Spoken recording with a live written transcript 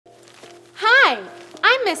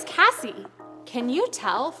Miss Cassie. Can you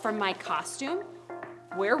tell from my costume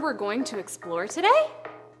where we're going to explore today?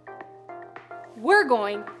 We're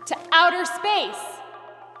going to outer space.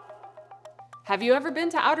 Have you ever been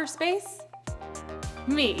to outer space?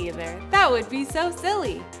 Me either. That would be so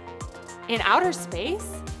silly. In outer space,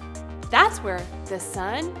 that's where the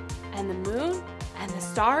sun and the moon and the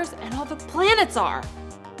stars and all the planets are.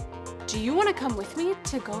 Do you want to come with me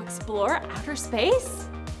to go explore outer space?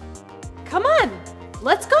 Come on,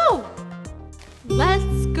 let's go.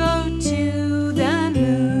 Let's go to the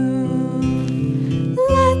moon.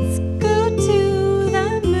 Let's go to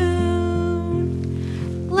the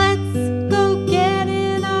moon. Let's go get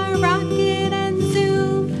in our rocket and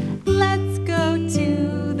zoom. Let's go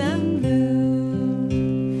to the moon.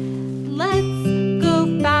 Let's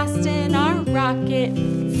go fast in our rocket,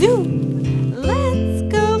 zoom. Let's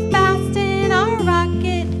go fast in our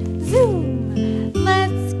rocket, zoom.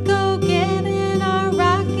 Let's go get in our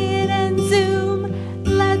rocket and zoom.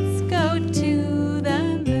 Let's go to the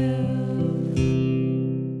moon.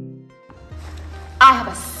 I have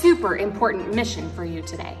a super important mission for you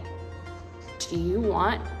today. Do you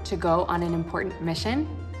want to go on an important mission?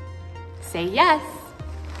 Say yes,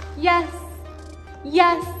 yes,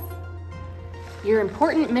 yes. Your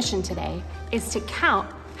important mission today is to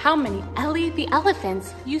count how many Ellie the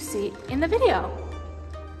elephants you see in the video.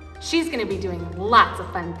 She's gonna be doing lots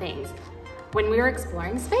of fun things when we are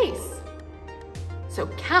exploring space. So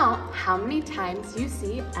count how many times you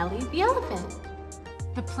see Ellie the elephant.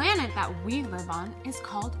 The planet that we live on is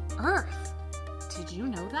called Earth. Did you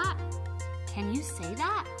know that? Can you say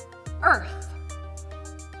that? Earth.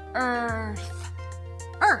 Earth.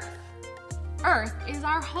 Earth. Earth is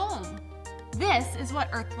our home. This is what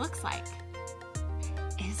Earth looks like.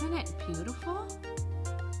 Isn't it beautiful?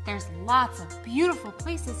 There's lots of beautiful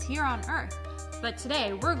places here on Earth, but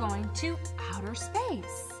today we're going to outer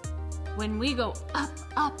space. When we go up,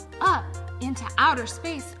 up, up into outer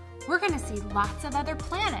space, we're gonna see lots of other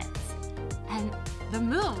planets and the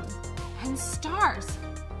moon and stars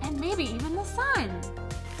and maybe even the sun.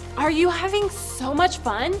 Are you having so much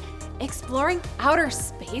fun exploring outer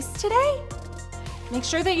space today? Make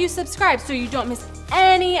sure that you subscribe so you don't miss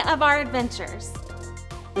any of our adventures.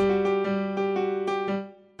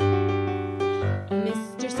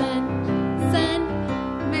 Mr. Sun, Sun,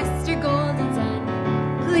 Mr. Golden Sun,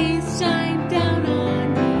 please shine down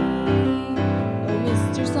on me. Oh,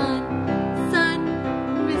 Mr. Sun, Sun,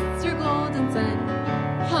 Mr. Golden Sun,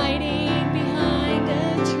 hiding behind a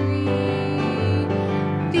tree.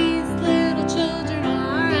 These little children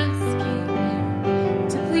are asking you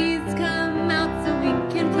to please come out so we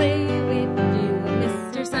can play with you.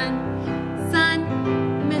 Mr. Sun, Sun,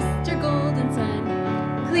 Mr. Golden Sun,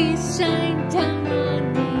 please shine down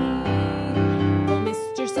on me. Oh,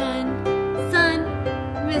 Mr. Sun, Sun,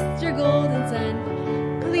 Mr. Golden Sun,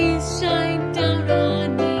 please shine down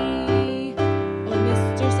on me. Oh,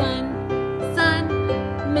 Mr. Sun, Sun,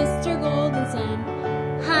 Mr. Golden Sun,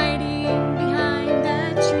 hiding behind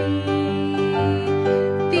a tree.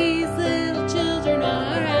 These little children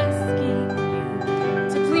are asking you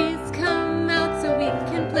to please come out so we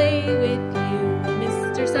can play with you.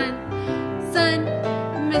 Mr. Sun, Sun,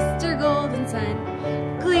 Mr. Golden Sun,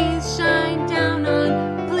 please shine down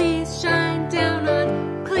on, please shine down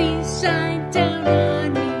on, please shine down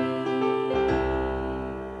on me.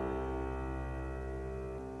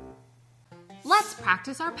 Let's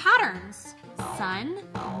practice our patterns. Sun,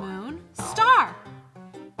 moon, star.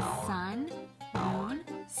 Sun, moon,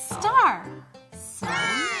 star.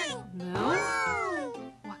 Sun, moon.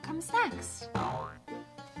 What comes next?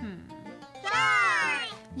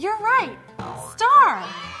 You're right, star.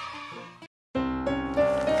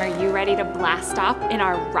 Are you ready to blast off in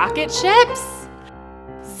our rocket ships?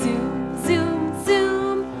 Zoom, zoom,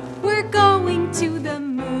 zoom, we're going to the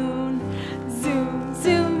moon. Zoom,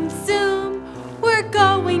 zoom, zoom, we're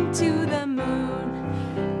going to the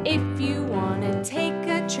moon. If you want to take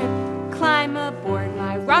a trip, climb aboard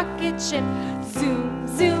my rocket ship. Zoom,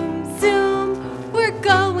 zoom, zoom, we're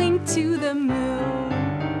going to the moon.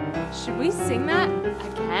 Should we sing that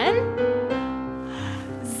again?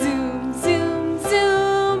 Zoom, zoom,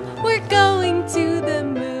 zoom, we're going to the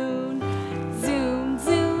moon. Zoom,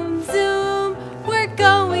 zoom, zoom, we're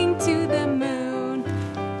going to the moon.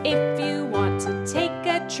 If you want to take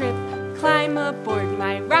a trip, climb aboard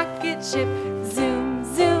my rocket ship. Zoom,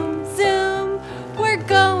 zoom, zoom, we're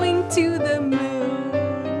going to the moon.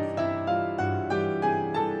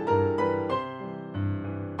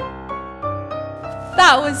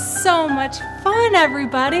 That was so much fun,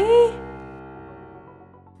 everybody!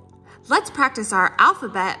 Let's practice our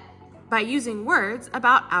alphabet by using words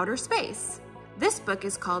about outer space. This book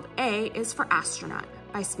is called A is for Astronaut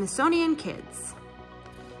by Smithsonian Kids.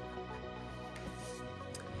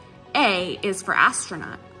 A is for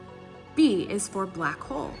astronaut. B is for black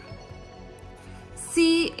hole.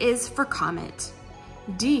 C is for comet.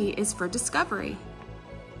 D is for discovery.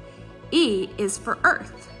 E is for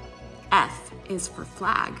Earth. F is for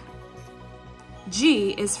flag.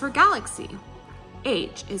 G is for galaxy.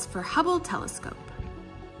 H is for Hubble telescope.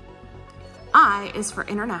 I is for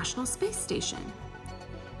International Space Station.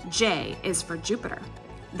 J is for Jupiter.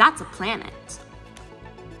 That's a planet.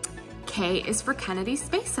 K is for Kennedy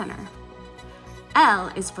Space Center. L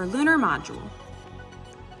is for Lunar Module.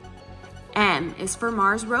 M is for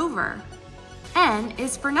Mars rover. N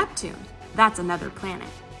is for Neptune. That's another planet.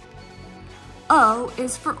 O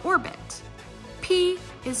is for orbit. P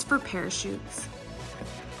is for parachutes.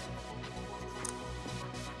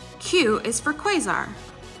 Q is for quasar.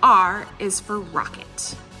 R is for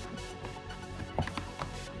rocket.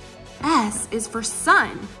 S is for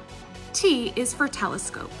sun. T is for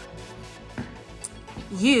telescope.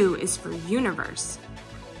 U is for universe.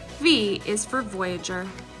 V is for Voyager.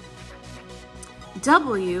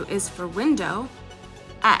 W is for window.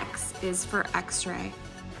 X is for X-ray.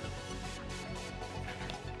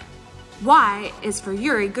 Y is for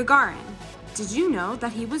Yuri Gagarin. Did you know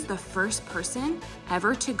that he was the first person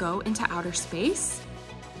ever to go into outer space?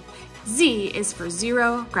 Z is for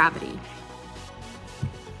zero gravity.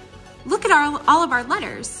 Look at all of our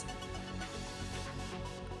letters.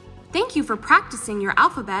 Thank you for practicing your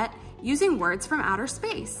alphabet using words from outer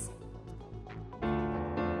space.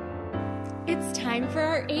 It's time for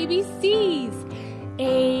our ABCs.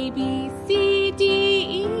 A, B, C,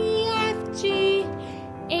 D, E, F, G,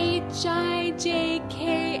 H, I, J,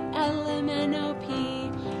 K, L, M, N, O, P,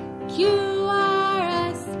 Q, R,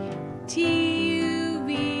 S, T, U,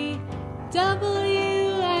 V,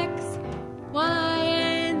 W, X, Y,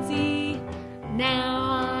 and Z. Now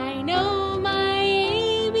I know my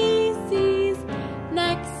ABCs.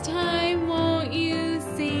 Next time, won't you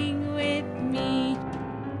sing with me?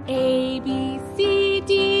 A, B, C,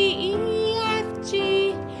 D, E, F,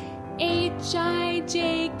 G, H, I,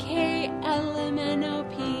 J, K, L, M, N, O,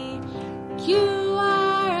 P, Q,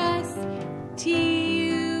 R, S, T,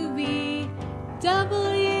 U, V,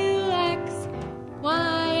 W, X,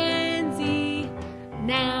 Y, and Z.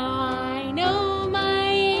 Now I know my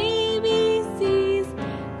ABCs.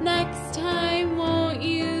 Next time, won't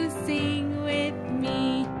you sing with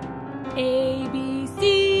me? A, B,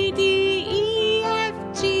 C, D, E,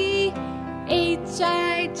 F, G, H,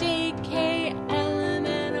 I, J, K, L, M,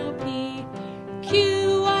 N, O, P,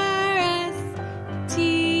 Q, R, S,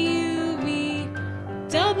 T, U, V,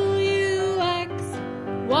 W, X,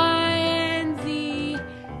 Y, and Z.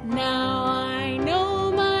 Now I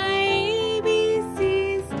know my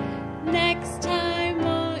ABCs. Next time,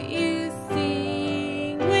 won't you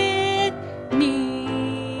sing with me?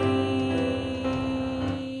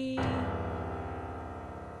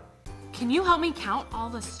 Can you help me count all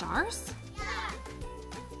the stars?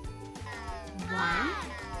 1,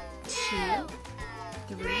 2,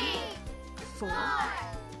 3, 4,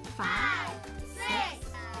 5,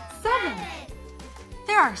 6, 7.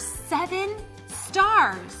 There are 7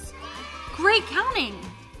 stars. Great counting.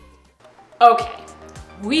 Okay,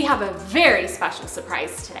 we have a very special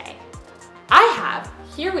surprise today. I have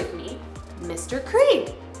here with me Mr.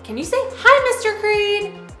 Creed. Can you say hi, Mr.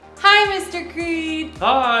 Creed? Hi, Mr. Creed.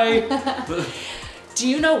 Hi. Do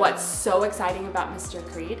you know what's so exciting about Mr.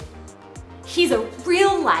 Creed? He's a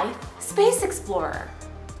real-life space explorer.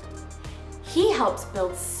 He helps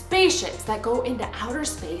build spaceships that go into outer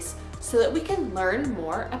space so that we can learn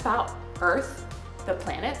more about Earth, the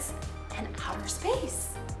planets, and outer space.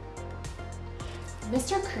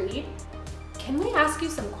 Mr. Creed, can we ask you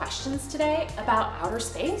some questions today about outer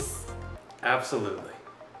space? Absolutely.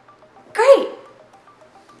 Great!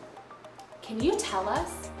 Can you tell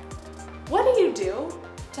us, what do you do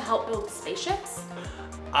to help build spaceships?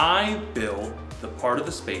 I build the part of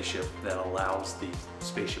the spaceship that allows the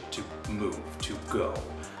spaceship to move, to go.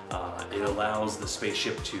 It allows the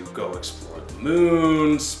spaceship to go explore the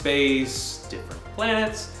moon, space, different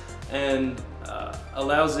planets, and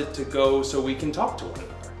allows it to go so we can talk to one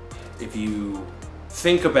another. If you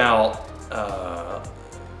think about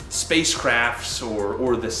spacecrafts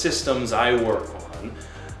or the systems I work on,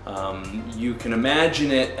 you can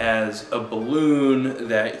imagine it as a balloon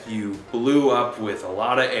that you blew up with a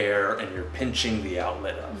lot of air and you're pinching the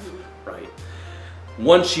outlet of, right?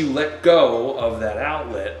 Once you let go of that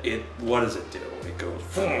outlet, what does it do? It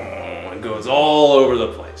goes all over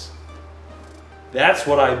the place. That's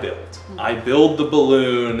what I build. I build the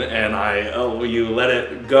balloon and you let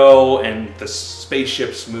it go and the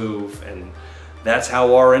spaceships move, and that's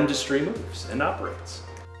how our industry moves and operates.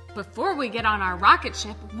 Before we get on our rocket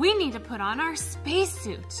ship, we need to put on our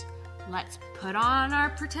spacesuit. Let's put on our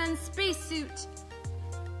pretend spacesuit.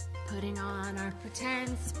 Putting on our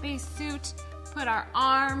pretend spacesuit. Put our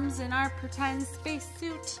arms in our pretend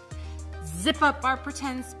spacesuit. Zip up our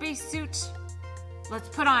pretend spacesuit. Let's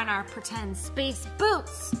put on our pretend space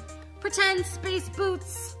boots. Pretend space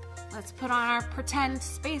boots. Let's put on our pretend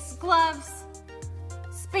space gloves.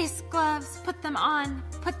 Space gloves, put them on.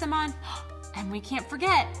 And we can't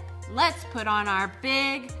forget, let's put on our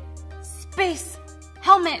big space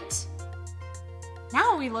helmet.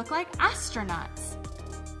 Now we look like astronauts.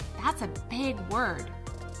 That's a big word.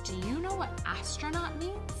 Do you know what astronaut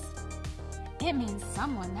means? It means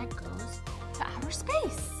someone that goes to outer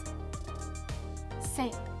space.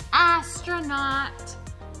 Say astronaut,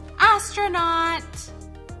 astronaut.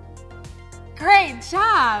 Great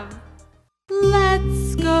job.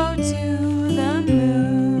 Let's go to the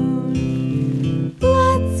moon.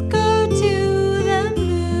 Let's go to the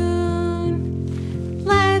moon.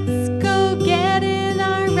 Let's go get in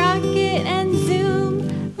our rocket and zoom.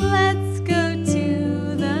 Let's go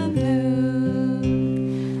to the moon.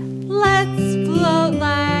 Let's float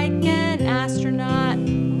like an astronaut.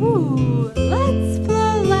 Ooh, let's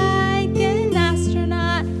float like an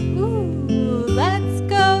astronaut. Ooh, let's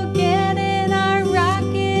go get in our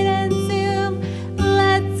rocket and zoom.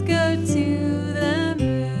 Let's go to the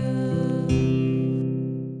moon.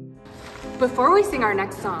 Before we sing our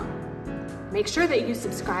next song, make sure that you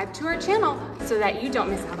subscribe to our channel so that you don't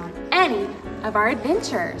miss out on any of our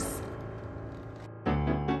adventures.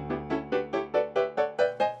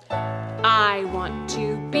 I want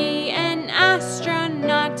to be an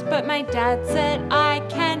astronaut, but my dad said I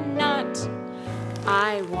cannot.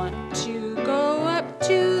 I want to go up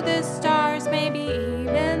to the stars, maybe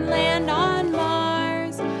even land on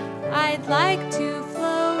Mars. I'd like to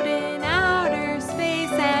float in outer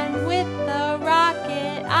space, and with the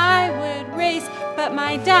rocket I would race. But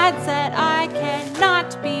my dad said I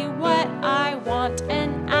cannot be what I want,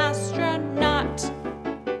 an astronaut.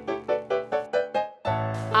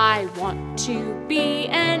 I want to be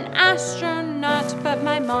an astronaut, but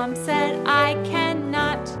my mom said I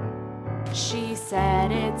cannot. She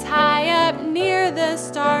said it's high up near the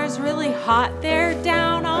stars, really hot there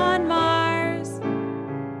down on Mars.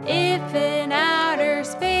 If in outer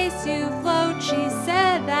space you float, she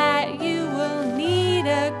said that you will need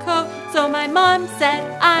a coat. So my mom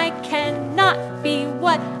said I cannot be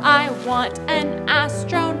what I want, an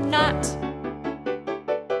astronaut.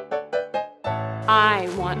 I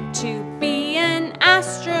want to be an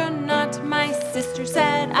astronaut, my sister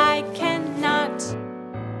said I cannot.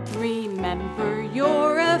 Remember,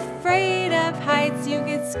 you're afraid of heights, you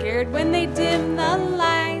get scared when they dim the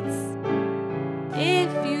lights.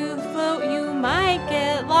 If you float, you might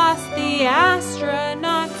get lost, the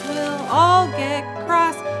astronauts will all get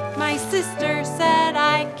cross. My sister said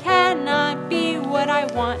I cannot be what I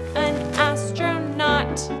want, an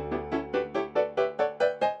astronaut.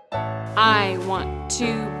 I want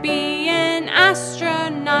to be an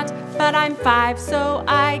astronaut, but I'm 5, so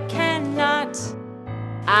I cannot.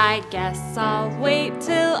 I guess I'll wait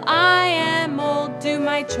till I am old, do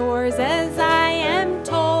my chores as I am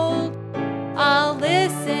told. I'll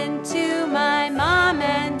listen to my mom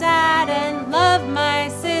and dad and love my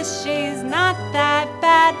sis, she's not that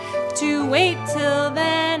bad. To wait till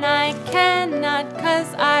then I cannot,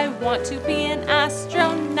 'cause I want to be an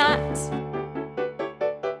astronaut.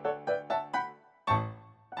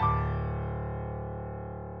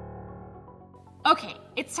 Okay,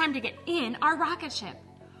 it's time to get in our rocket ship.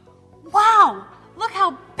 Wow, look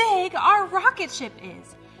how big our rocket ship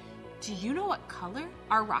is. Do you know what color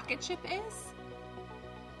our rocket ship is?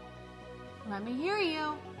 Let me hear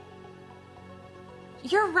you.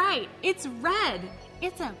 You're right, it's red.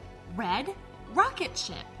 It's a red rocket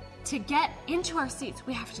ship. To get into our seats,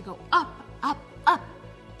 we have to go up, up, up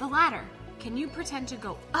the ladder. Can you pretend to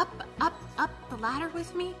go up, up, up the ladder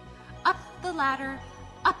with me? Up the ladder,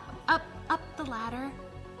 up, up, up the ladder.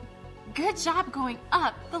 Good job going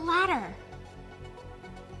up the ladder.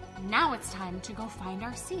 Now it's time to go find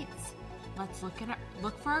our seats. Let's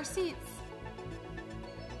look for our seats.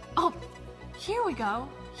 Oh, here we go.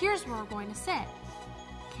 Here's where we're going to sit.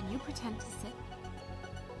 Can you pretend to sit?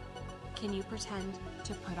 Can you pretend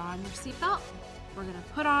to put on your seatbelt? We're gonna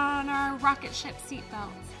put on our rocket ship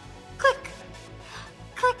seatbelts. Click,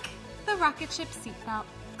 click, the rocket ship seatbelt,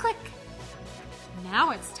 click.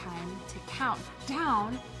 Now it's time to count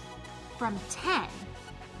down from 10.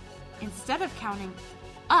 instead of counting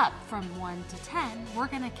up from 1 to 10, we're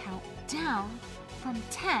going to count down from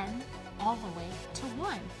 10 all the way to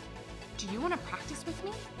 1. Do you want to practice with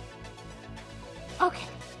me? Okay,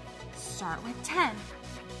 start with 10.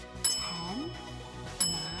 10,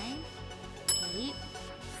 9, 8,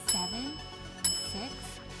 7, 6,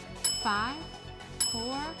 5,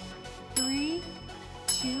 4, 3,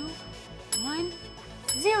 2, 1,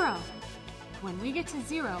 0. When we get to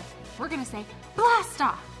 0, we're going to say blast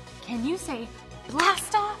off. Can you say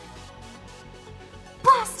blast off?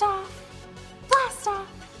 Blast off. Blast off.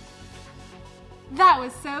 That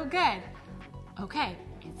was so good. Okay,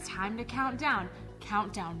 it's time to count down.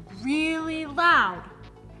 Count down really loud.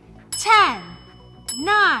 10,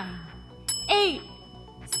 9, 8,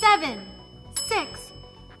 7, 6,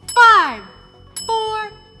 5,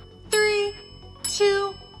 4, 3,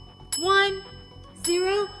 2, 1,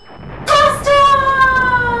 0. Blast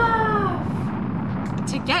off!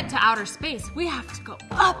 To get to outer space, we have to go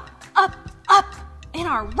up, up, up in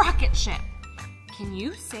our rocket ship. Can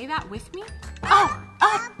you say that with me? Up,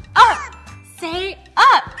 up, up. Say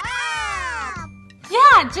up. Up.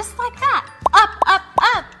 Yeah, just like that. Up, up,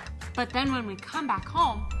 up. But then when we come back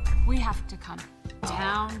home, we have to come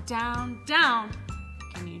down, down, down.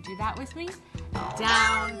 Can you do that with me?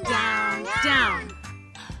 Down, down, down.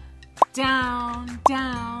 Down,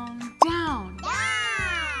 down, down.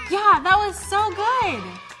 Yeah, that was so good.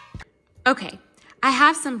 Okay, I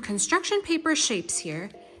have some construction paper shapes here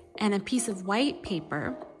and a piece of white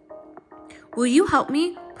paper. Will you help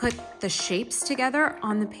me put the shapes together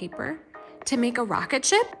on the paper to make a rocket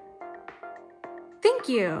ship? Thank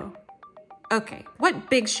you. Okay, what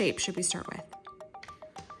big shape should we start with?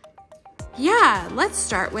 Yeah, let's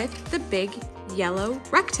start with the big yellow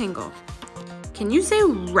rectangle. Can you say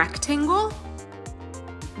rectangle?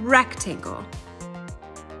 Rectangle.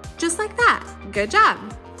 Just like that. Good job.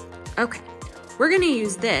 Okay, we're gonna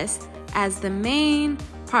use this as the main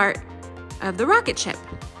part of the rocket ship.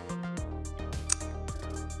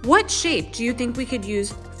 What shape do you think we could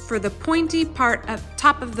use for the pointy part of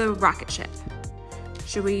top of the rocket ship?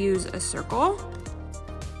 Should we use a circle?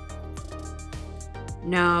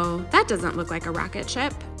 No, that doesn't look like a rocket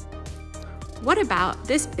ship. What about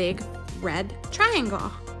this big red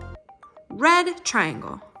triangle? Red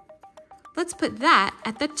triangle. Let's put that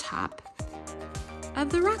at the top of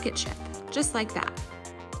the rocket ship, just like that.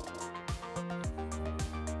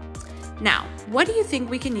 Now, what do you think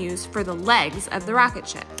we can use for the legs of the rocket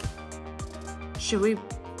ship? Should we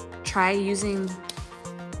try using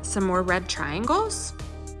some more red triangles?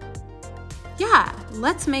 Yeah,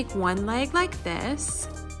 let's make one leg like this,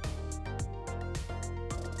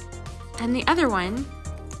 and the other one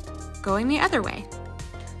going the other way,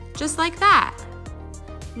 just like that.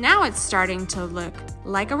 Now it's starting to look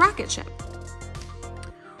like a rocket ship.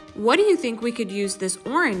 What do you think we could use this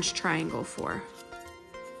orange triangle for?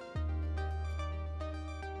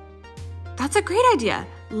 That's a great idea.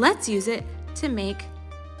 Let's use it to make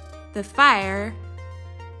the fire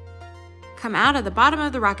come out of the bottom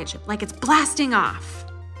of the rocket ship like it's blasting off.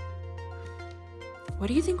 What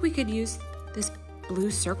do you think we could use this blue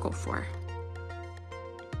circle for?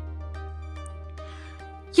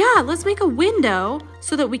 Yeah, let's make a window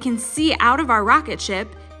so that we can see out of our rocket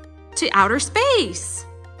ship to outer space.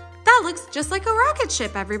 That looks just like a rocket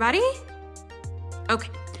ship, everybody. Okay,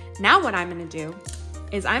 now what I'm gonna do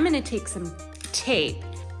is I'm gonna take some tape.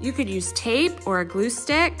 You could use tape or a glue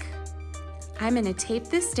stick. I'm gonna tape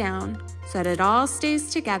this down so that it all stays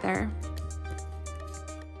together.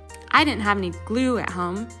 I didn't have any glue at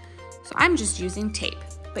home, so I'm just using tape,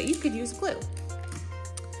 but you could use glue.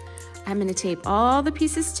 I'm gonna tape all the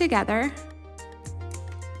pieces together.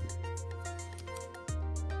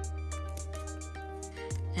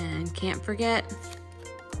 And can't forget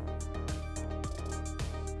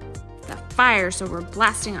the fire, so we're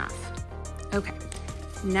blasting off. Okay,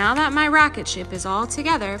 now that my rocket ship is all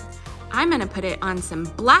together, I'm gonna put it on some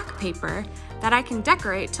black paper that I can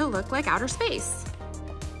decorate to look like outer space.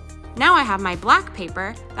 Now I have my black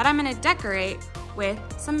paper that I'm gonna decorate with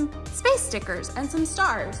some space stickers and some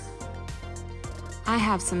stars. I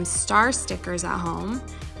have some star stickers at home,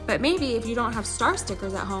 but maybe if you don't have star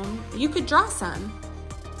stickers at home, you could draw some.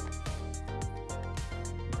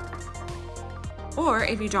 Or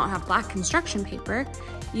if you don't have black construction paper,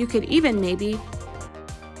 you could even maybe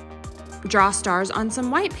draw stars on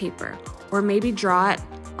some white paper, or maybe draw it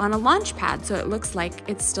on a launch pad so it looks like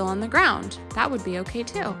it's still on the ground. That would be okay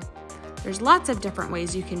too. There's lots of different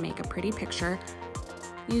ways you can make a pretty picture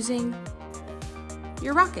using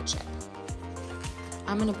your rocket ship.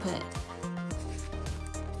 I'm gonna put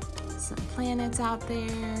some planets out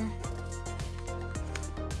there.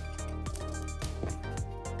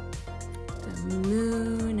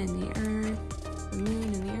 moon and the earth, the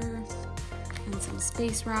moon and the earth, and some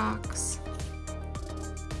space rocks.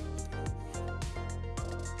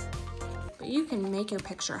 But you can make your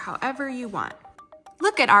picture however you want.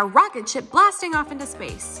 Look at our rocket ship blasting off into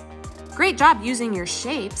space. Great job using your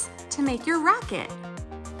shapes to make your rocket.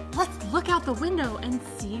 Let's look out the window and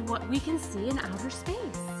see what we can see in outer space.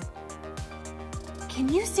 Can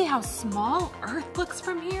you see how small Earth looks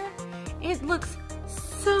from here? It looks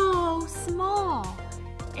so small.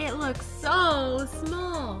 It looks so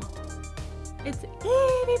small. It's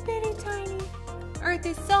itty bitty tiny. Earth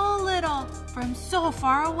is so little from so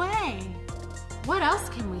far away. What else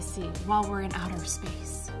can we see while we're in outer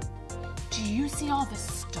space? Do you see all the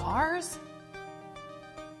stars?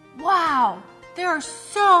 Wow, there are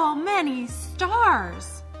so many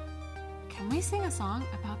stars. Can we sing a song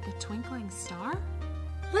about the twinkling star?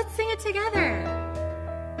 Let's sing it together.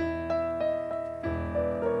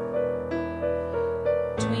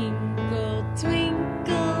 Twinkle,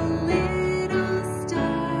 twinkle, little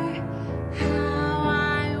star, how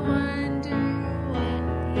I wonder what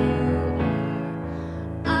you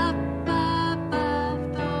are. Up above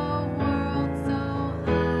the world so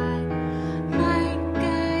high, like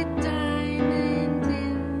a diamond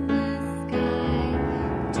in the sky.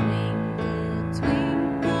 Twinkle,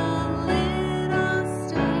 twinkle, little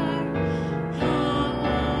star, how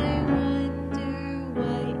I wonder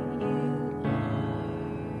what you are.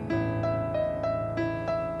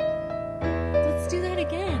 Let's do that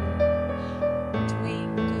again.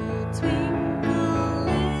 Twinkle, twinkle,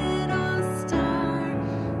 little star,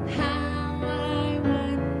 how I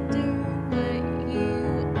wonder what you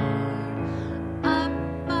are. Up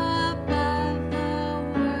above the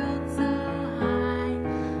world so high,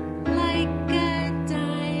 like a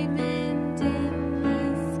diamond in the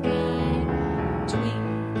sky.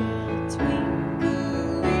 Twinkle, twinkle,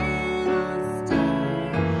 little star,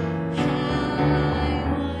 how I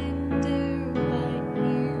wonder what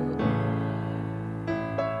you are.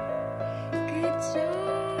 Good job.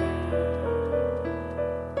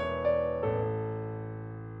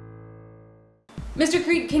 Mr.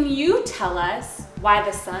 Creed, can you tell us why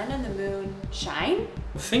the sun and the moon shine?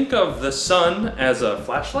 Think of the sun as a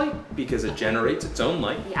flashlight because it generates its own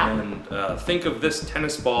light. Yeah. And think of this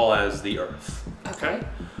tennis ball as the earth. Okay.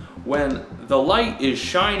 When the light is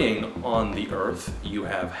shining on the earth, you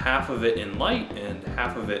have half of it in light and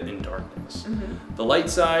half of it in darkness. The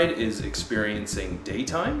light side is experiencing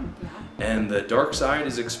daytime, and the dark side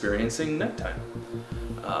is experiencing nighttime.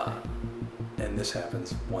 And this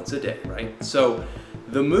happens once a day, right? So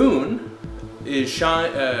the moon is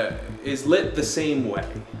lit the same way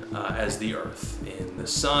as the earth, and the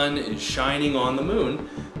sun is shining on the moon.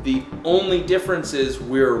 The only difference is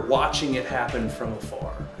we're watching it happen from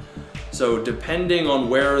afar. So depending on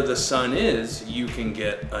where the sun is, you can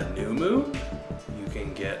get a new moon, you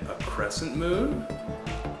can get a crescent moon,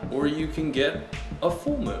 or you can get a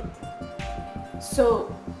full moon.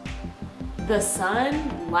 So the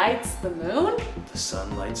sun lights the moon, The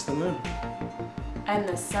sun lights the moon. and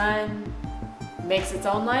the sun makes its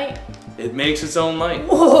own light? It makes its own light.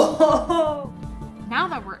 Whoa! Now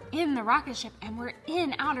that we're in the rocket ship and we're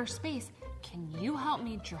in outer space, can you help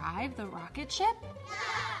me drive the rocket ship?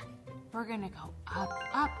 We're gonna go up,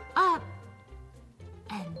 up, up,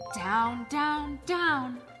 and down, down,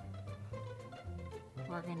 down.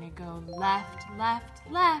 We're gonna go left, left,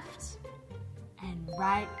 left, and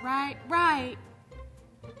right, right, right.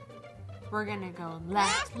 We're gonna go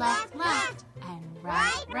left, left, left, and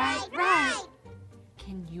right, right, right.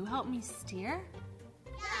 Can you help me steer?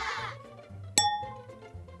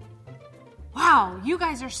 Wow, you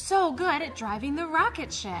guys are so good at driving the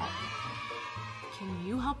rocket ship. Can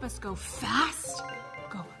you help us go fast?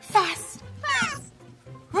 Go fast. Fast.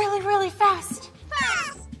 Really, really fast.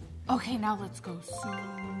 Fast. Okay, now let's go so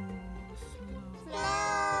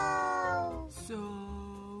slow.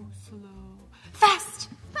 So slow. Fast.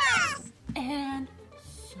 Fast. And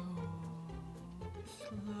so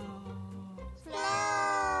slow.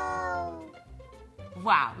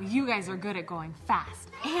 Wow, you guys are good at going fast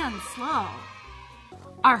and slow.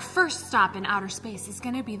 Our first stop in outer space is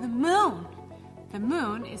gonna be the moon. The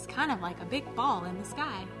moon is kind of like a big ball in the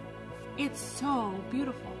sky. It's so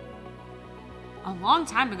beautiful. A long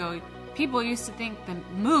time ago, people used to think the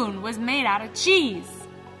moon was made out of cheese.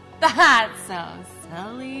 That's so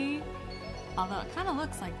silly. Although it kind of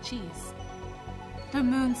looks like cheese. The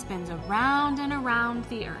moon spins around and around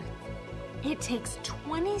the earth. It takes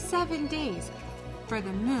 27 days for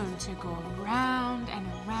the moon to go around and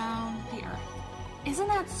around the earth. Isn't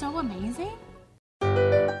that so amazing?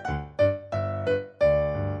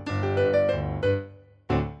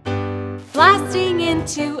 Blast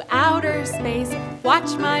into outer space,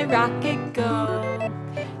 watch my rocket go.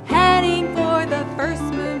 Heading for the first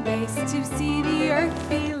moon base to see the Earth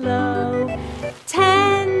below.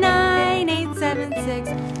 10, 9, 8, 7, 6,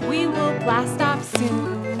 we will blast off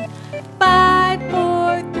soon. 5,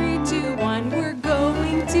 4, 3, 2, 1, we're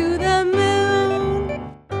going to the moon.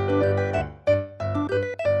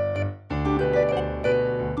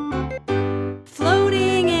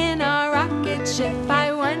 Floating in our rocket ship,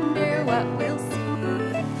 I wonder what we'll see.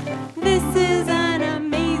 This is an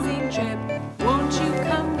amazing trip, won't you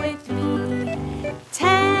come with me?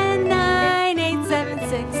 10, 9, 8, 7,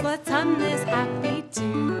 6, let's hum this happy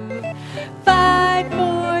tune. 5,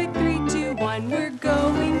 4, 3, 2, 1, we're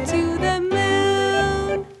going to the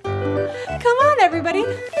moon. Come on, everybody,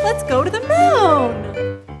 let's go to the moon.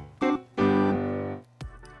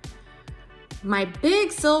 My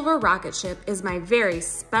big silver rocket ship is my very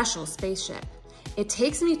special spaceship. It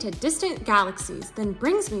takes me to distant galaxies, then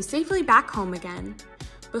brings me safely back home again.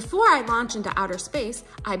 Before I launch into outer space,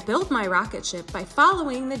 I build my rocket ship by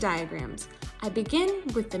following the diagrams. I begin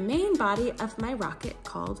with the main body of my rocket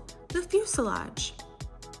called the fuselage.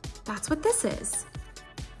 That's what this is.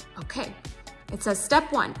 Okay, it says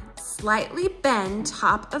step 1, slightly bend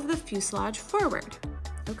top of the fuselage forward.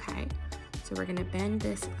 Okay, so we're gonna bend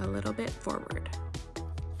this a little bit forward.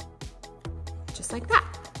 Just like that.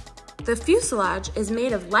 The fuselage is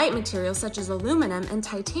made of light materials such as aluminum and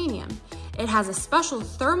titanium. It has a special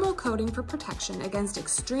thermal coating for protection against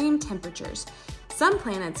extreme temperatures. Some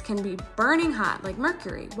planets can be burning hot like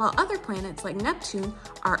Mercury, while other planets like Neptune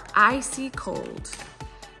are icy cold.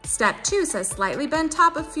 Step 2 says slightly bend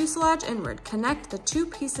top of fuselage inward. Connect the 2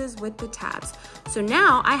 pieces with the tabs. So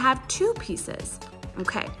now I have 2 pieces.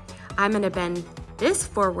 Okay, I'm gonna bend this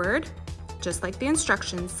forward, just like the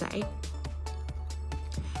instructions say.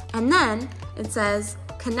 And then it says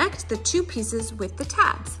connect the 2 pieces with the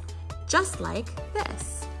tabs, just like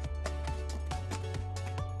this.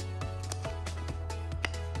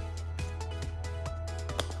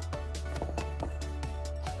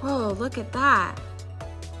 Whoa, look at that.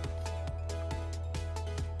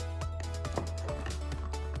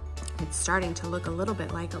 It's starting to look a little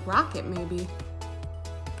bit like a rocket, maybe.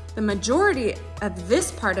 The majority of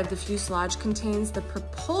this part of the fuselage contains the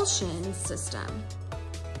propulsion system.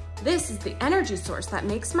 This is the energy source that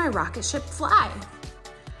makes my rocket ship fly.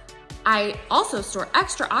 I also store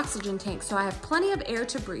extra oxygen tanks so I have plenty of air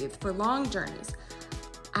to breathe for long journeys.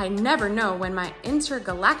 I never know when my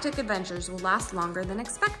intergalactic adventures will last longer than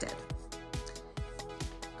expected.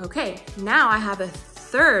 Okay, now I have a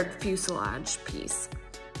 3rd fuselage piece.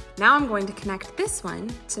 Now I'm going to connect this one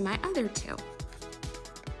to my other 2.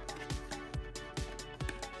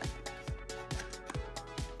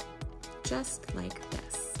 Just like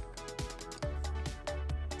this.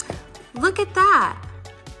 Look at that!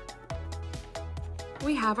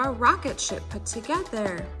 We have our rocket ship put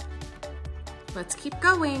together. Let's keep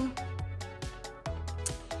going.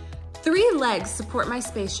 3 legs support my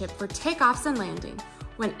spaceship for takeoffs and landing.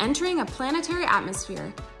 When entering a planetary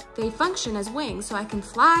atmosphere, they function as wings so I can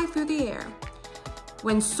fly through the air.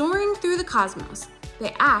 When soaring through the cosmos,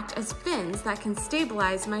 they act as fins that can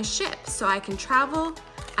stabilize my ship so I can travel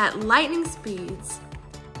at lightning speeds.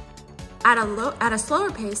 At a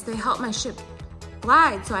slower pace, they help my ship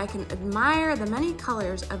glide so I can admire the many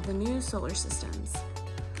colors of the new solar systems.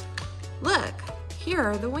 Look, here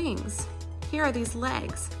are the wings. Here are these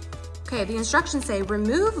legs. Okay, the instructions say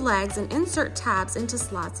remove legs and insert tabs into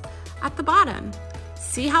slots at the bottom.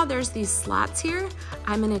 See how there's these slots here?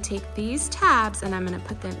 I'm gonna take these tabs and I'm gonna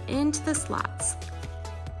put them into the slots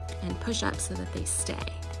and push up so that they stay.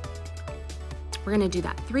 We're gonna do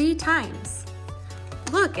that 3 times.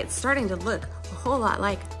 Look, it's starting to look a whole lot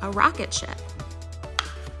like a rocket ship.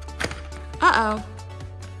 Uh-oh.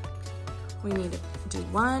 We need to do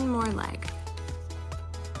 1 more leg.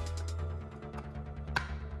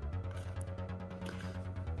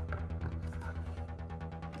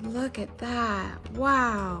 Look at that,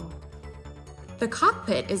 wow. The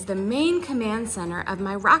cockpit is the main command center of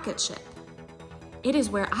my rocket ship. It is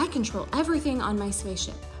where I control everything on my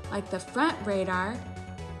spaceship, like the front radar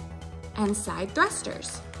and side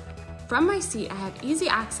thrusters. From my seat, I have easy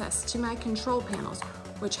access to my control panels,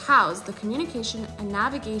 which house the communication and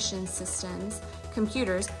navigation systems,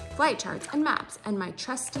 computers, flight charts, and maps, and my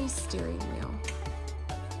trusty steering wheel.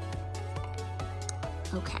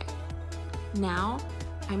 Okay, now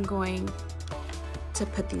I'm going to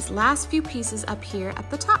put these last few pieces up here at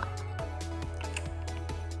the top.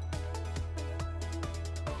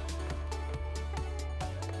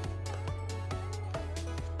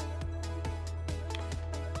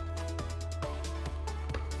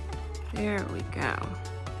 There we go.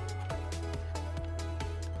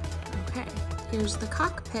 Okay, here's the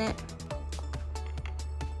cockpit.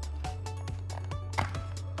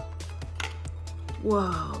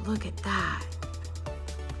 Whoa, look at that.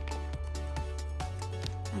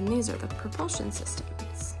 And these are the propulsion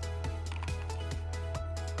systems.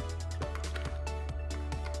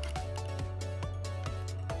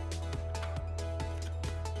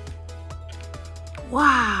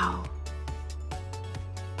 Wow.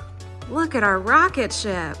 Look at our rocket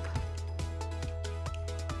ship.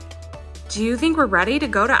 Do you think we're ready to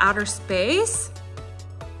go to outer space?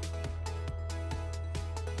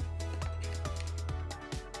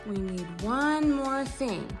 We need one more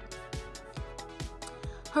thing.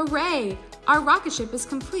 Hooray! Our rocket ship is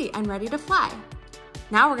complete and ready to fly.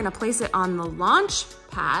 Now we're gonna place it on the launch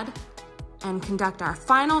pad and conduct our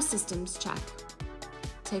final systems check.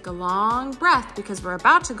 Take a long breath because we're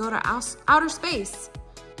about to go to outer space.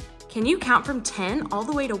 Can you count from 10 all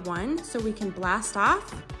the way to 1 so we can blast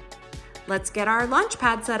off? Let's get our launch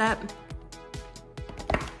pad set up.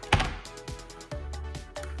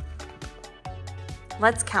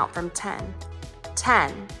 Let's count from 10.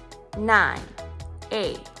 10, 9,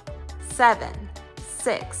 8, 7,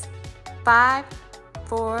 6, 5,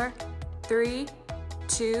 4, 3,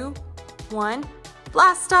 2, 1.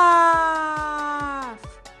 Blast off!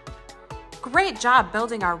 Great job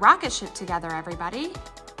building our rocket ship together, everybody.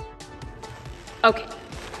 Okay,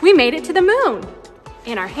 we made it to the moon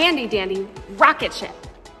in our handy dandy rocket ship.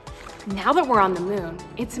 Now that we're on the moon,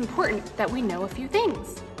 it's important that we know a few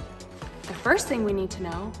things. The first thing we need to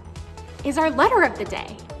know is our letter of the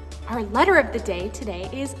day. Our letter of the day today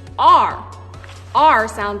is R. R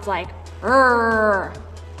sounds like R.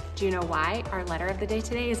 Do you know why our letter of the day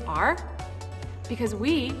today is R? Because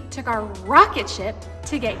we took our rocket ship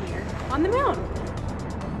to get here on the moon.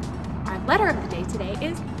 Our letter of the day today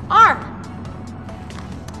is R.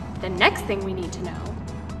 The next thing we need to know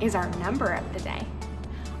is our number of the day.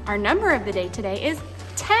 Our number of the day today is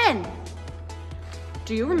 10.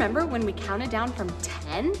 Do you remember when we counted down from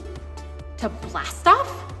 10 to blast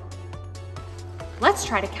off? Let's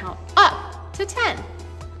try to count up to 10.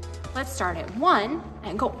 Let's start at 1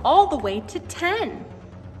 and go all the way to 10.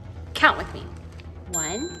 Count with me.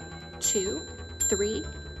 1, 2, 3,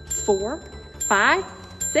 4, 5,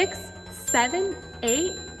 6, 7,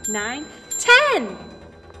 8, 9, 10.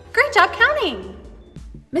 Great job counting.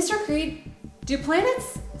 Mr. Creed, do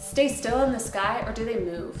planets stay still in the sky or do they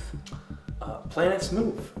move? Planets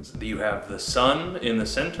move. You have the sun in the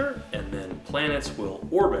center, and then planets will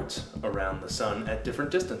orbit around the sun at different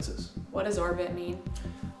distances. What does orbit mean?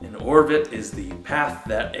 An orbit is the path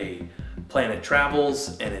that a planet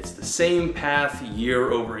travels, and it's the same path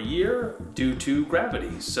year over year due to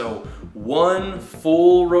gravity. So one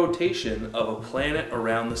full rotation of a planet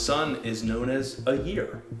around the sun is known as a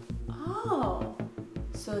year. Oh,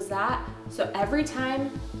 so every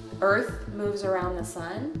time Earth moves around the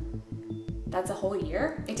sun, that's a whole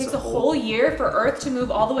year? It takes a whole year for Earth to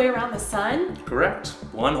move all the way around the sun? Correct,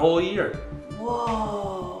 one whole year.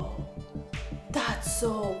 Whoa, that's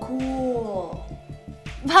so cool.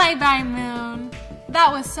 Bye-bye, moon.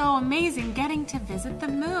 That was so amazing getting to visit the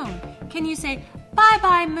moon. Can you say,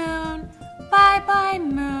 bye-bye, moon? Bye-bye,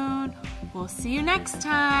 moon. We'll see you next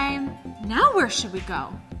time. Now where should we go?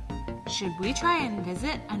 Should we try and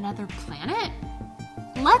visit another planet?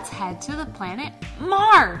 Let's head to the planet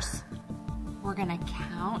Mars. We're gonna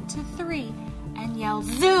count to 3 and yell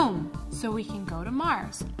zoom so we can go to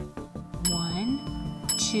Mars. 1,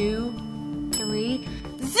 2, 3,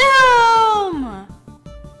 zoom!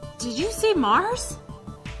 Did you see Mars?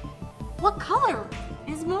 What color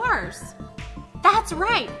is Mars? That's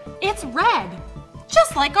right, it's red,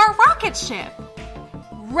 just like our rocket ship.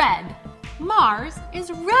 Red. Mars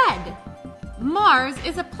is red. Mars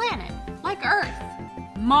is a planet, like Earth.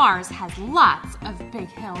 Mars has lots of big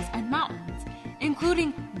hills and mountains,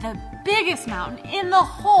 including the biggest mountain in the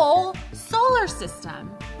whole solar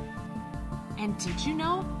system. And did you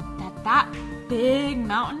know that that big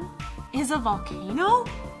mountain is a volcano?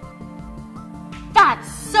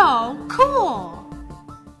 That's so cool!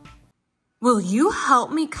 Will you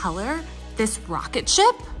help me color this rocket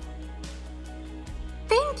ship?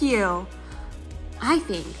 Thank you. I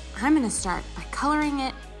think I'm gonna start by coloring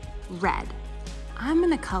it red. I'm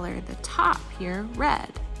gonna color the top here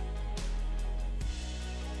red.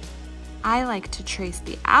 I like to trace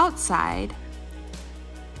the outside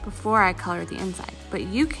before I color the inside, but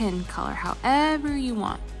you can color however you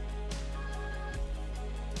want.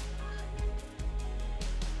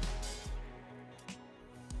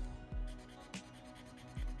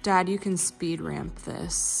 Dad, you can speed ramp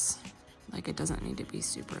this. Like it doesn't need to be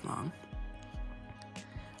super long.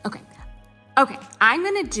 Okay, I'm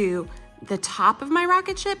gonna do the top of my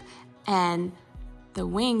rocket ship and the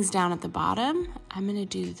wings down at the bottom. I'm gonna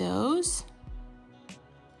do those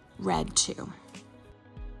red too.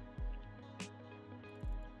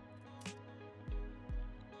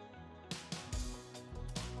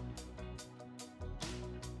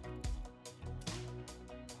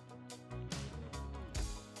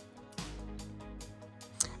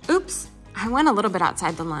 Oops, I went a little bit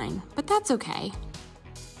outside the line, but that's okay.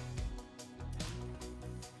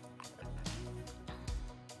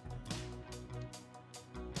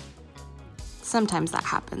 Sometimes that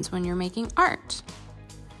happens when you're making art.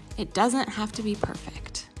 It doesn't have to be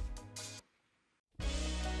perfect.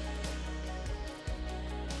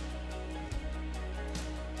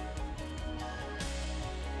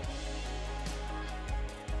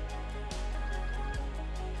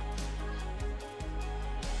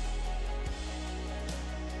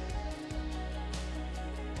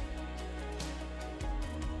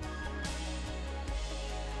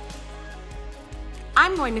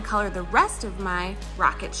 I'm going to color the rest of my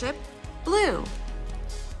rocket ship blue.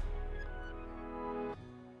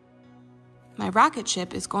 My rocket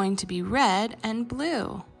ship is going to be red and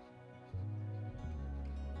blue.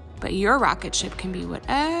 But your rocket ship can be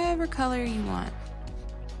whatever color you want.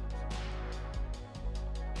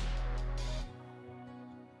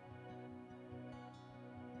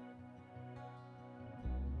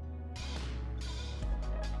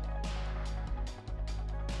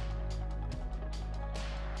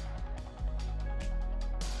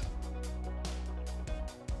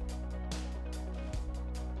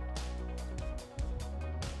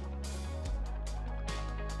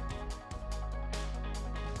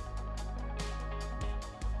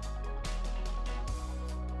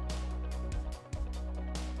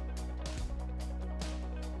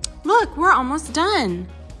 Look, we're almost done.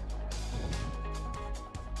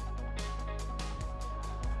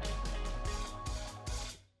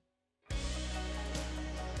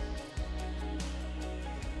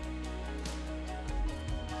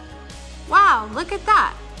 Wow, look at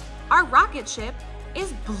that. Our rocket ship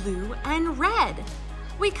is blue and red.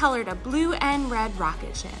 We colored a blue and red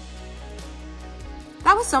rocket ship.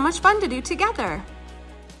 That was so much fun to do together.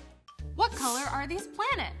 What color are these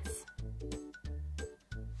planets?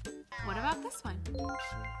 What about this one?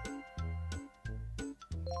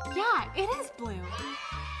 Yeah, it is blue.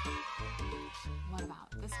 What about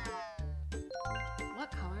this one?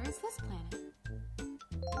 What color is this planet?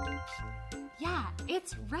 Yeah,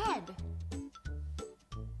 it's red.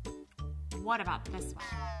 What about this one?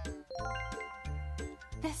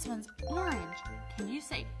 This one's orange. Can you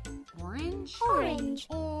say orange? Orange.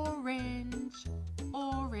 Orange.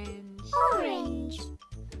 Orange. Orange.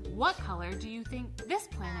 What color do you think this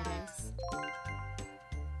planet is?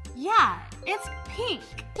 Yeah, it's pink.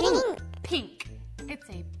 Pink. Pink. It's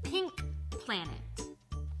a pink planet.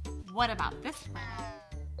 What about this planet?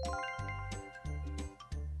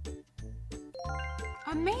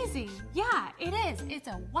 Amazing. Yeah, it is. It's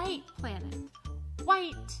a white planet.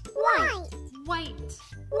 White. White. White.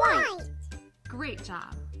 White. Great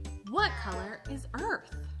job. What color is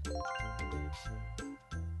Earth?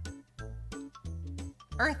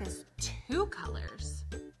 Earth is two colors.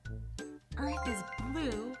 Earth is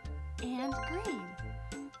blue and green.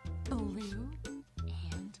 Blue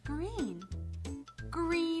and green.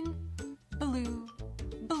 Green, blue,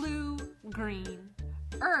 blue, green.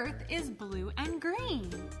 Earth is blue and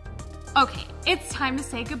green. Okay, it's time to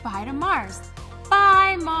say goodbye to Mars.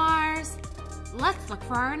 Bye, Mars. Let's look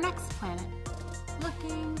for our next planet.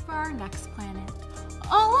 Looking for our next planet.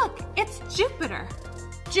 Oh, look, it's Jupiter.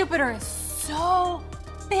 Jupiter is so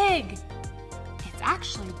big. It's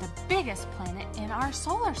actually the biggest planet in our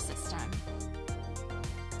solar system.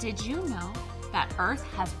 Did you know that Earth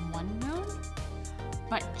has 1 moon,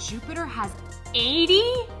 but Jupiter has 80?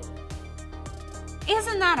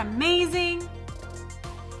 Isn't that amazing?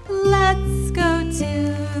 Let's go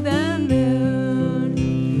to the moon.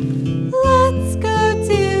 Let's go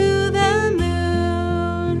to the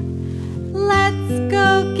moon. Let's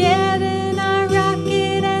go get in our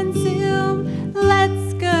rocket and zoom.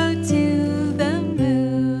 Let's go to the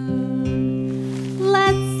moon.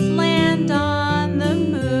 Let's land on the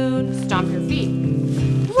moon. Stomp your feet.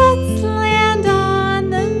 Let's land on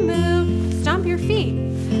the moon. Stomp your feet.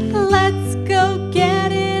 Let's go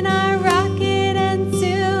get in our rocket and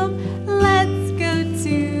zoom. Let's go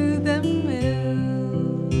to the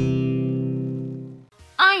moon.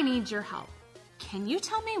 I need your help. Can you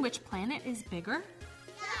tell me which planet is bigger?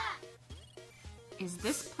 Is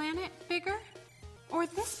this planet bigger or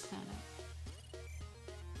this planet?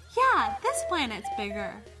 Yeah, this planet's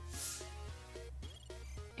bigger.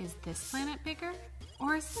 Is this planet bigger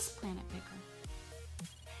or is this planet bigger?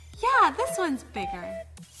 Yeah, this one's bigger.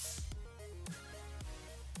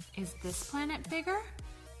 Is this planet bigger?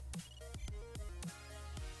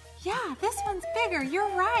 Yeah, this one's bigger. You're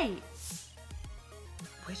right.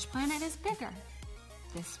 Which planet is bigger?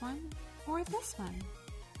 This one or this one?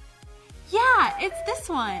 Yeah, it's this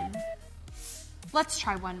one. Let's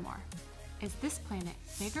try one more. Is this planet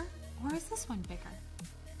bigger or is this one bigger?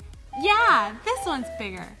 Yeah, this one's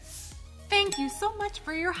bigger. Thank you so much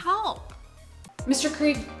for your help. Mr.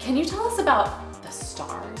 Creed, can you tell us about the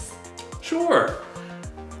stars? Sure.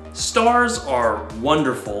 Stars are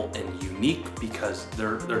wonderful and unique because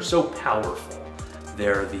they're so powerful.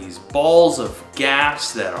 They're these balls of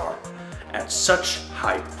gas that are at such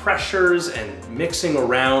high pressures and mixing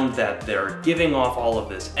around that they're giving off all of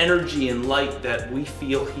this energy and light that we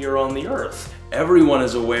feel here on the Earth. Everyone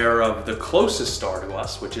is aware of the closest star to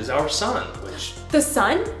us, which is our sun, which... The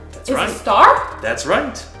sun That's is right. a star? That's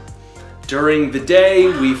right. During the day,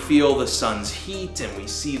 we feel the sun's heat and we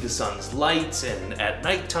see the sun's light, and at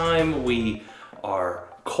nighttime, we are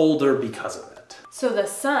colder because of it. So the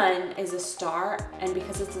sun is a star, and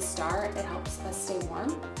because it's a star, it helps us stay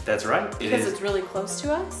warm? That's right. Because it's really close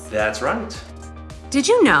to us? That's right. Did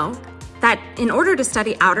you know that in order to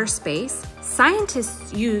study outer space,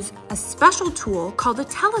 scientists use a special tool called a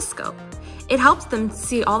telescope? It helps them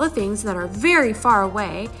see all the things that are very far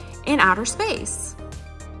away in outer space.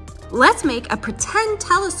 Let's make a pretend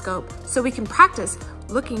telescope so we can practice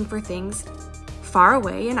looking for things far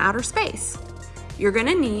away in outer space. You're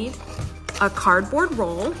gonna need a cardboard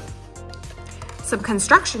roll, some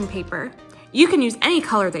construction paper, you can use any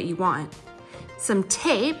color that you want, some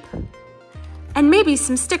tape, and maybe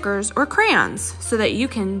some stickers or crayons so that you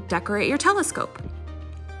can decorate your telescope.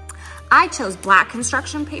 I chose black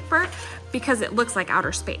construction paper because it looks like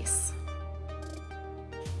outer space.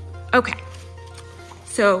 Okay,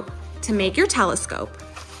 so to make your telescope,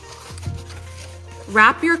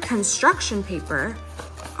 wrap your construction paper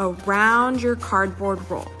around your cardboard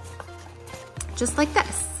roll, just like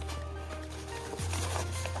this.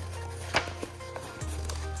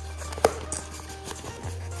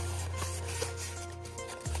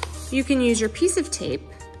 You can use your piece of tape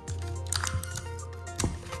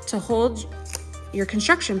to hold your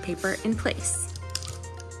construction paper in place.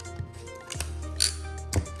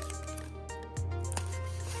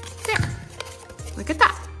 There, look at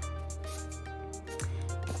that.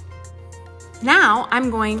 Now I'm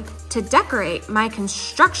going to decorate my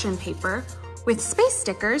construction paper with space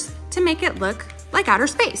stickers to make it look like outer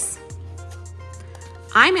space.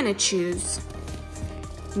 I'm gonna choose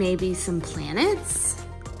maybe some planets.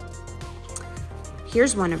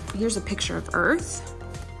 Here's a picture of Earth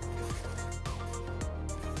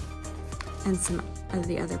and some of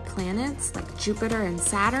the other planets like Jupiter and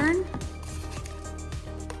Saturn.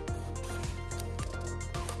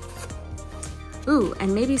 Ooh,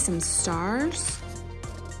 and maybe some stars.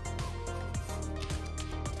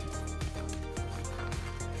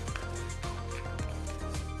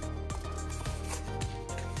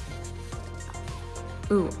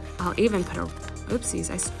 Ooh, I'll even put a, oopsies,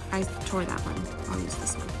 I tore that one. I'll use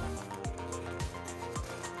this one.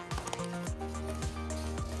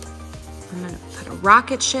 I'm gonna put a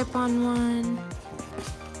rocket ship on one.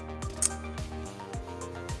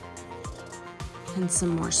 And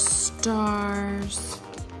some more stars.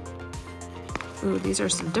 Ooh, these are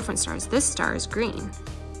some different stars. This star is green.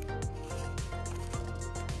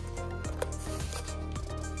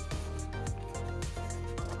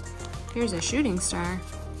 Here's a shooting star.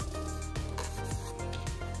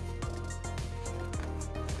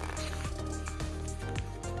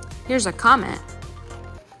 Here's a comet.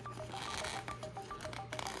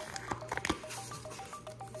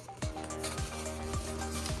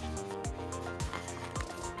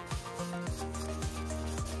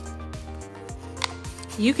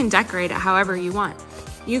 You can decorate it however you want.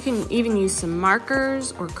 You can even use some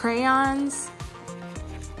markers or crayons.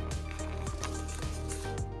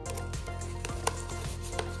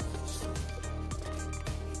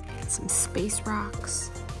 Some space rocks.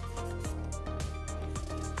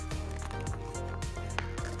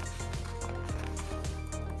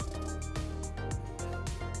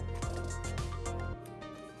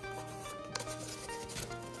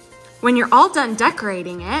 When you're all done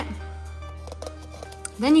decorating it,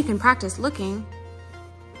 then you can practice looking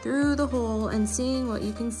through the hole and seeing what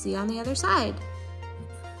you can see on the other side.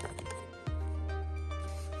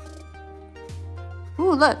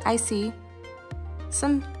 Ooh, look, I see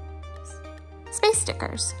some space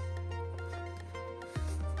stickers.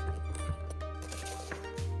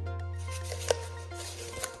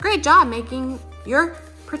 Great job making your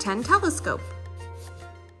pretend telescope.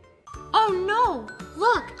 Oh no,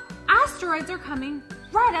 look, asteroids are coming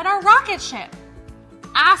right at our rocket ship.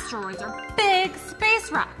 Asteroids are big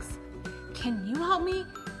space rocks. Can you help me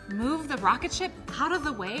move the rocket ship out of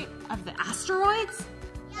the way of the asteroids?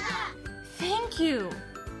 Yeah. Thank you.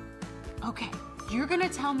 Okay, you're gonna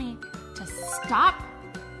tell me to stop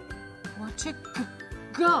or to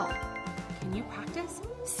go. Can you practice?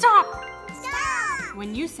 Stop. Stop!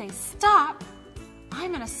 When you say stop,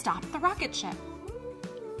 I'm gonna stop the rocket ship.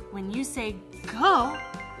 When you say go,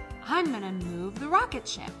 I'm gonna move the rocket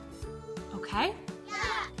ship. Okay?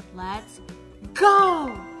 Yeah! Let's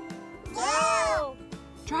go! Go!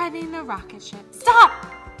 Driving the rocket ship. Stop!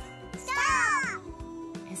 Stop!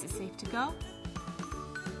 Is it safe to go?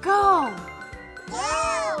 Go!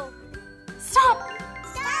 Go! Stop!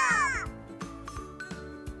 Stop!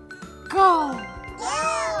 Go!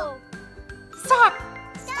 Go! Stop!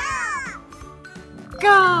 Stop! Go!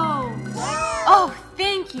 Go! Oh,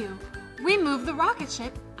 thank you. We moved the rocket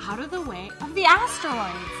ship out of the way of the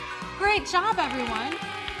asteroids. Great job, everyone.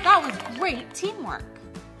 That was great teamwork.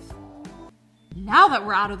 Now that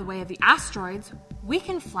we're out of the way of the asteroids, we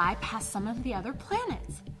can fly past some of the other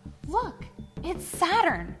planets. Look, it's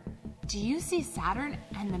Saturn. Do you see Saturn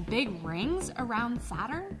and the big rings around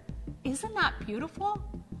Saturn? Isn't that beautiful?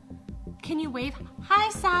 Can you wave, hi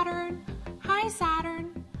Saturn, hi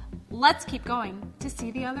Saturn? Let's keep going to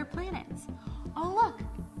see the other planets. Oh look,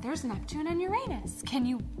 there's Neptune and Uranus. Can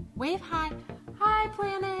you wave hi, hi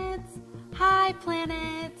planets, hi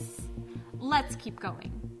planets? Let's keep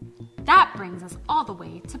going. That brings us all the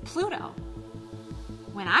way to Pluto.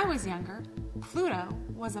 When I was younger, Pluto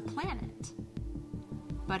was a planet.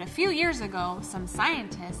 But a few years ago, some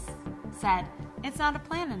scientists said it's not a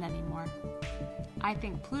planet anymore. I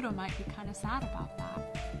think Pluto might be kind of sad about that.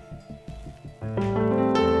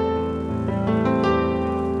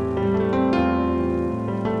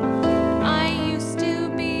 I used to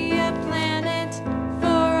be a planet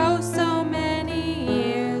for oh so many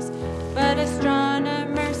years, but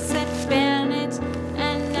astronomers said ban it,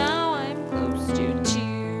 and now I'm close to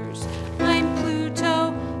tears. I'm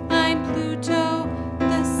Pluto,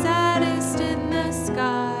 the saddest in the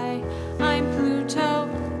sky. I'm Pluto,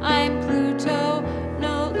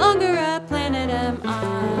 no longer a planet am I.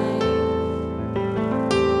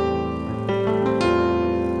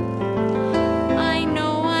 I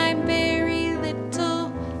know I'm very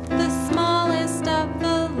little, the smallest of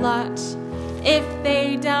the lot. If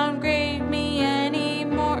they downgrade me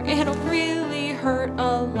anymore, it'll really hurt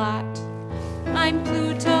a lot. I'm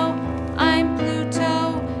Pluto,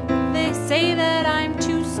 they say that I'm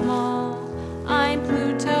too small. I'm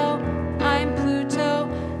Pluto,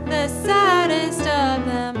 the saddest of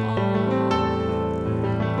them all.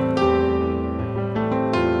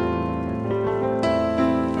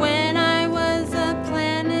 When I was a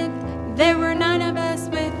planet, there were 9 of us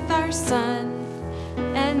with our sun.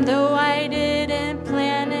 And though I didn't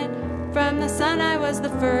plan it, from the sun I was the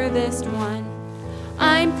furthest one.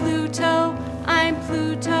 I'm Pluto,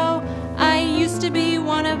 I used to be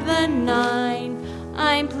one of the 9.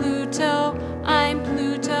 I'm Pluto, I'm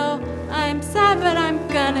sad but I'm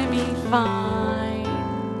gonna be fine.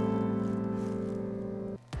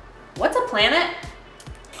 What's a planet?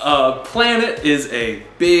 A planet is a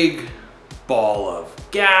big ball of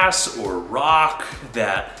gas or rock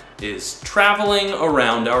that is traveling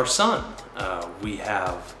around our sun. We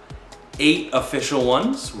have 8 official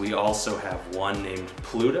ones. We also have one named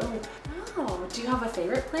Pluto. Oh, do you have a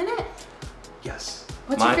favorite planet? Yes.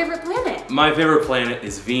 What's your favorite planet? My favorite planet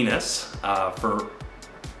is Venus for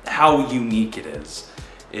how unique it is.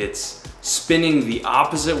 It's spinning the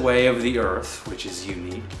opposite way of the Earth, which is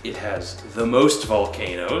unique. It has the most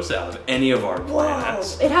volcanoes out of any of our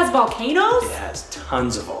planets. Whoa, it has volcanoes? It has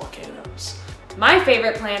tons of volcanoes. My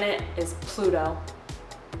favorite planet is Pluto,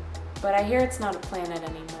 but I hear it's not a planet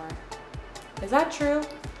anymore. Is that true?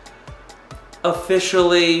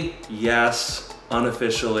 Officially, yes.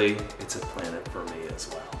 Unofficially, it's a planet for me as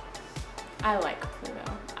well. I like Pluto.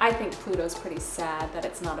 I think Pluto's pretty sad that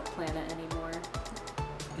it's not a planet anymore.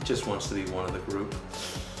 It just wants to be one of the group.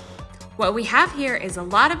 What we have here is a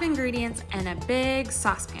lot of ingredients and a big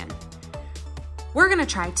saucepan. We're gonna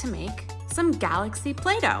try to make some galaxy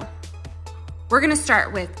Play-Doh. We're gonna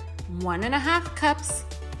start with 1.5 cups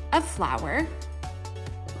of flour.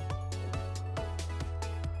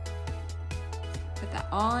 Put that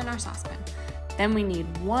all in our saucepan. Then we need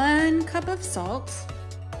 1 cup of salt.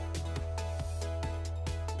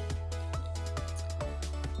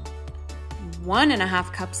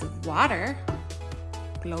 1.5 cups of water.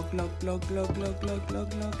 Glug, glug, glug, glug, glug, glug, glug,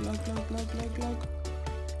 glug, glug, glug, glug, glug, glug.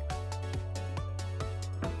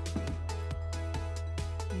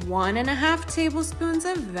 1.5 tablespoons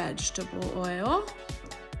of vegetable oil,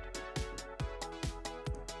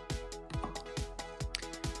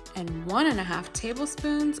 and 1.5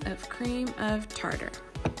 tablespoons of cream of tartar.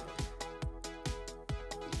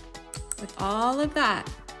 With all of that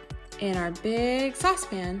in our big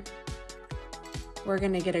saucepan, we're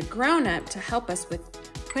gonna get a grown-up to help us with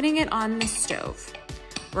putting it on the stove.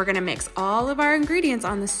 We're gonna mix all of our ingredients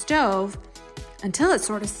on the stove until it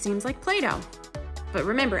sort of seems like Play-Doh. But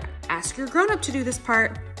remember, ask your grown-up to do this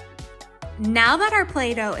part. Now that our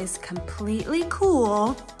Play-Doh is completely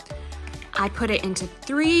cool, I put it into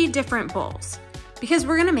 3 different bowls because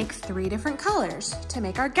we're gonna make 3 different colors to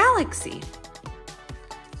make our galaxy.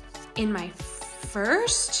 In my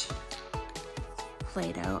first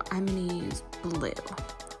Play-Doh, I'm gonna use blue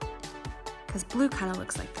because blue kind of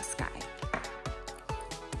looks like the sky.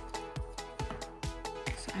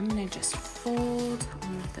 So I'm gonna just fold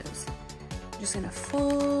all of those. I'm just gonna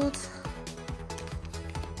fold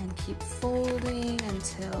and keep folding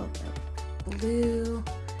until the blue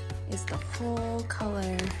is the whole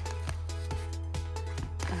color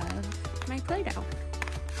of my Play-Doh.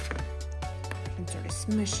 I can sort of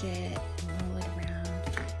smush it and roll it around.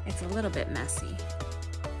 It's a little bit messy.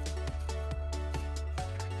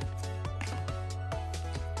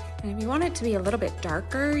 And if you want it to be a little bit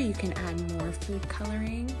darker, you can add more food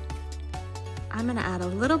coloring. I'm gonna add a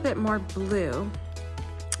little bit more blue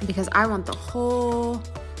because I want the whole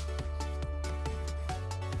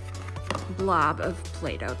blob of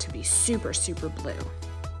Play-Doh to be super, super blue.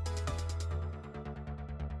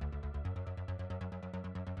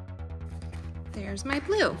 There's my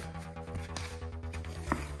blue.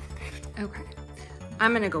 Okay,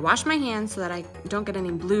 I'm gonna go wash my hands so that I don't get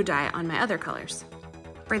any blue dye on my other colors.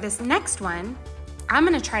 For this next one, I'm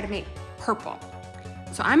gonna try to make purple.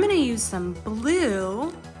 So I'm gonna use some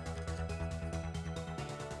blue,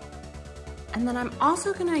 and then I'm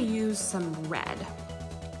also gonna use some red.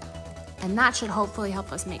 And that should hopefully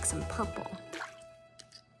help us make some purple.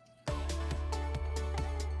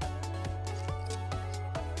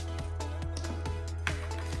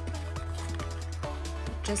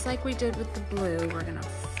 Just like we did with the blue, we're gonna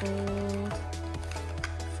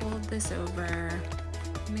fold this over,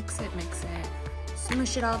 mix it,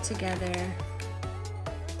 smush it all together.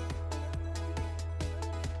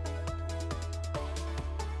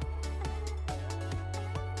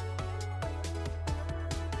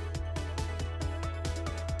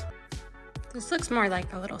 This looks more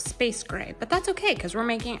like a little space gray, but that's okay because we're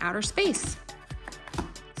making outer space.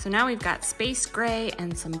 So now we've got space gray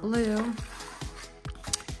and some blue.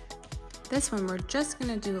 This one, we're just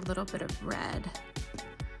gonna do a little bit of red.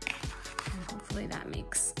 And hopefully that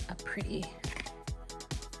makes a pretty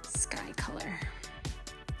sky color.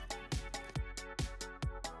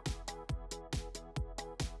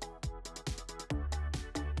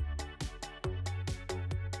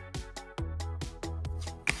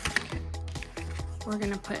 We're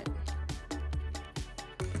gonna put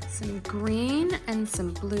some green and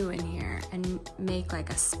some blue in here and make like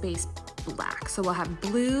a space black. So we'll have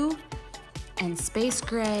blue and space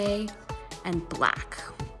gray and black.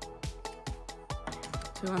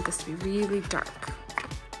 So we want this to be really dark.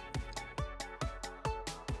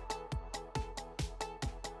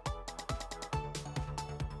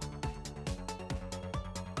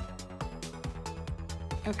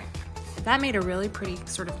 Okay, that made a really pretty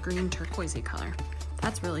sort of green turquoisey color.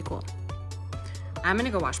 That's really cool. I'm gonna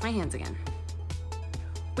go wash my hands again.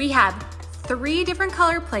 We have 3 different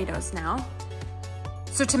color Play-Dohs now.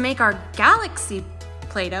 So to make our galaxy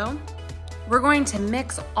Play-Doh, we're going to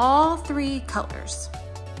mix all 3 colors.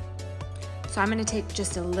 So I'm gonna take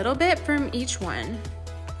just a little bit from each one,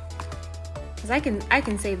 because I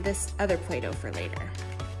can save this other Play-Doh for later.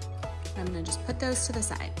 I'm gonna just put those to the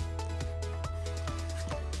side.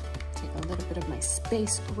 Take a little bit of my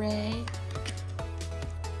space gray.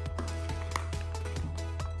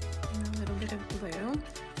 Blue,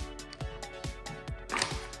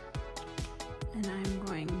 and I'm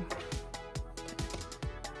going to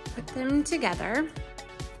put them together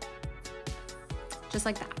just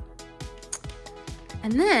like that.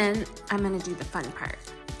 And then I'm gonna do the fun part.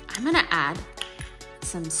 I'm gonna add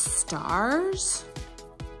some stars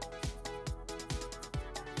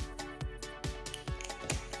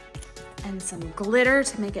and some glitter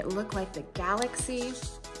to make it look like the galaxy.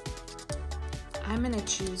 I'm gonna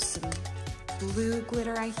choose some blue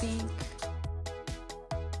glitter, I think.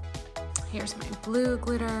 Here's my blue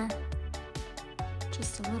glitter.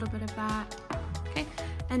 Just a little bit of that. Okay,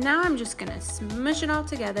 and now I'm just gonna smush it all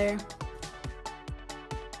together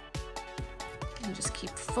and just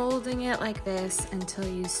keep folding it like this until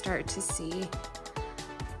you start to see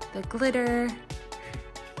the glitter.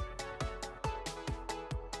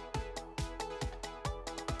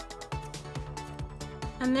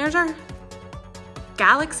 And there's our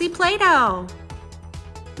Galaxy Play-Doh.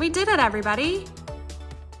 We did it, everybody.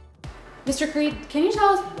 Mr. Creed, can you tell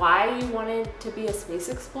us why you wanted to be a space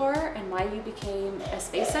explorer and why you became a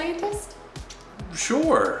space scientist?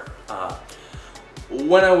 Sure.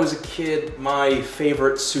 When I was a kid, my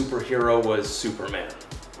favorite superhero was Superman.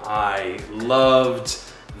 I loved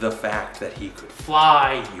the fact that he could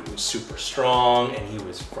fly, he was super strong, and he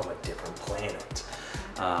was from a different planet.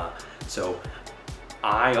 So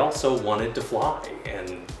I also wanted to fly,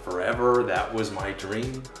 and forever that was my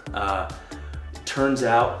dream. Turns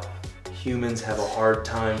out humans have a hard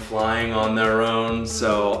time flying on their own,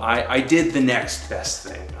 so I did the next best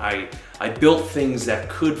thing. I built things that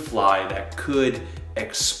could fly, that could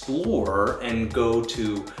explore and go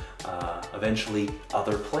to eventually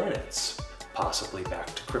other planets, possibly back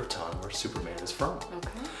to Krypton where Superman is from.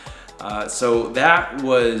 Okay. So that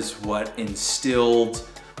was what instilled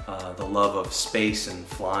the love of space and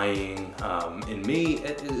flying in me,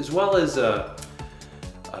 as well as a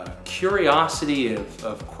curiosity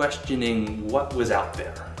of questioning what was out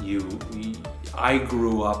there. I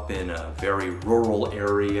grew up in a very rural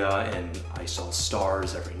area and I saw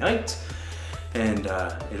stars every night, and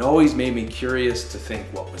it always made me curious to think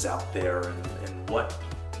what was out there and what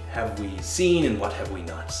have we seen and what have we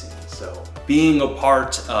not seen. So being a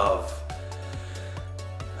part of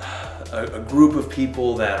a group of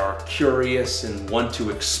people that are curious and want to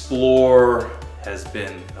explore has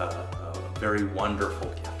been a very wonderful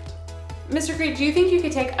gift. Mr. Creed, do you think you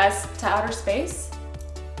could take us to outer space?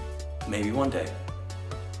 Maybe one day.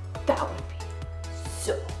 That would be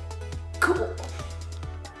so cool.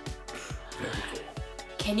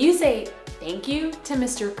 Can you say thank you to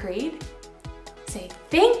Mr. Creed? Say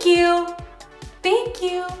thank you. Thank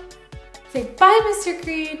you. Say bye, Mr.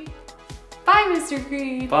 Creed. Bye, Mr.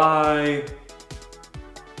 Creed. Bye.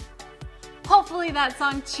 Hopefully that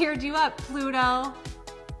song cheered you up, Pluto.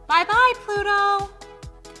 Bye-bye, Pluto.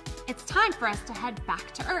 It's time for us to head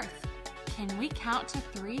back to Earth. Can we count to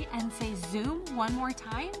 3 and say zoom one more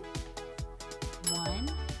time? 1,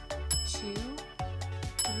 2,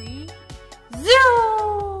 3,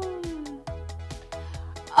 zoom!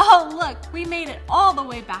 Oh, look, we made it all the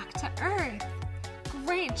way back to Earth.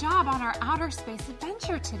 Great job on our outer space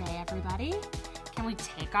adventure today, everybody. Can we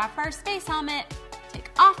take off our space helmet? Take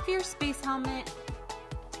off your space helmet.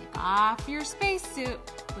 Take off your spacesuit.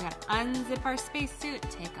 We gotta unzip our spacesuit.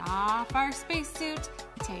 Take off our spacesuit.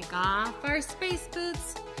 Take off our space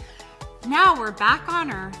boots. Now we're back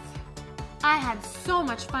on Earth. I had so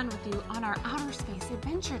much fun with you on our outer space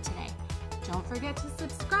adventure today. Don't forget to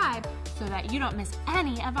subscribe so that you don't miss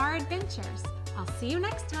any of our adventures. I'll see you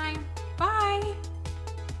next time. Bye.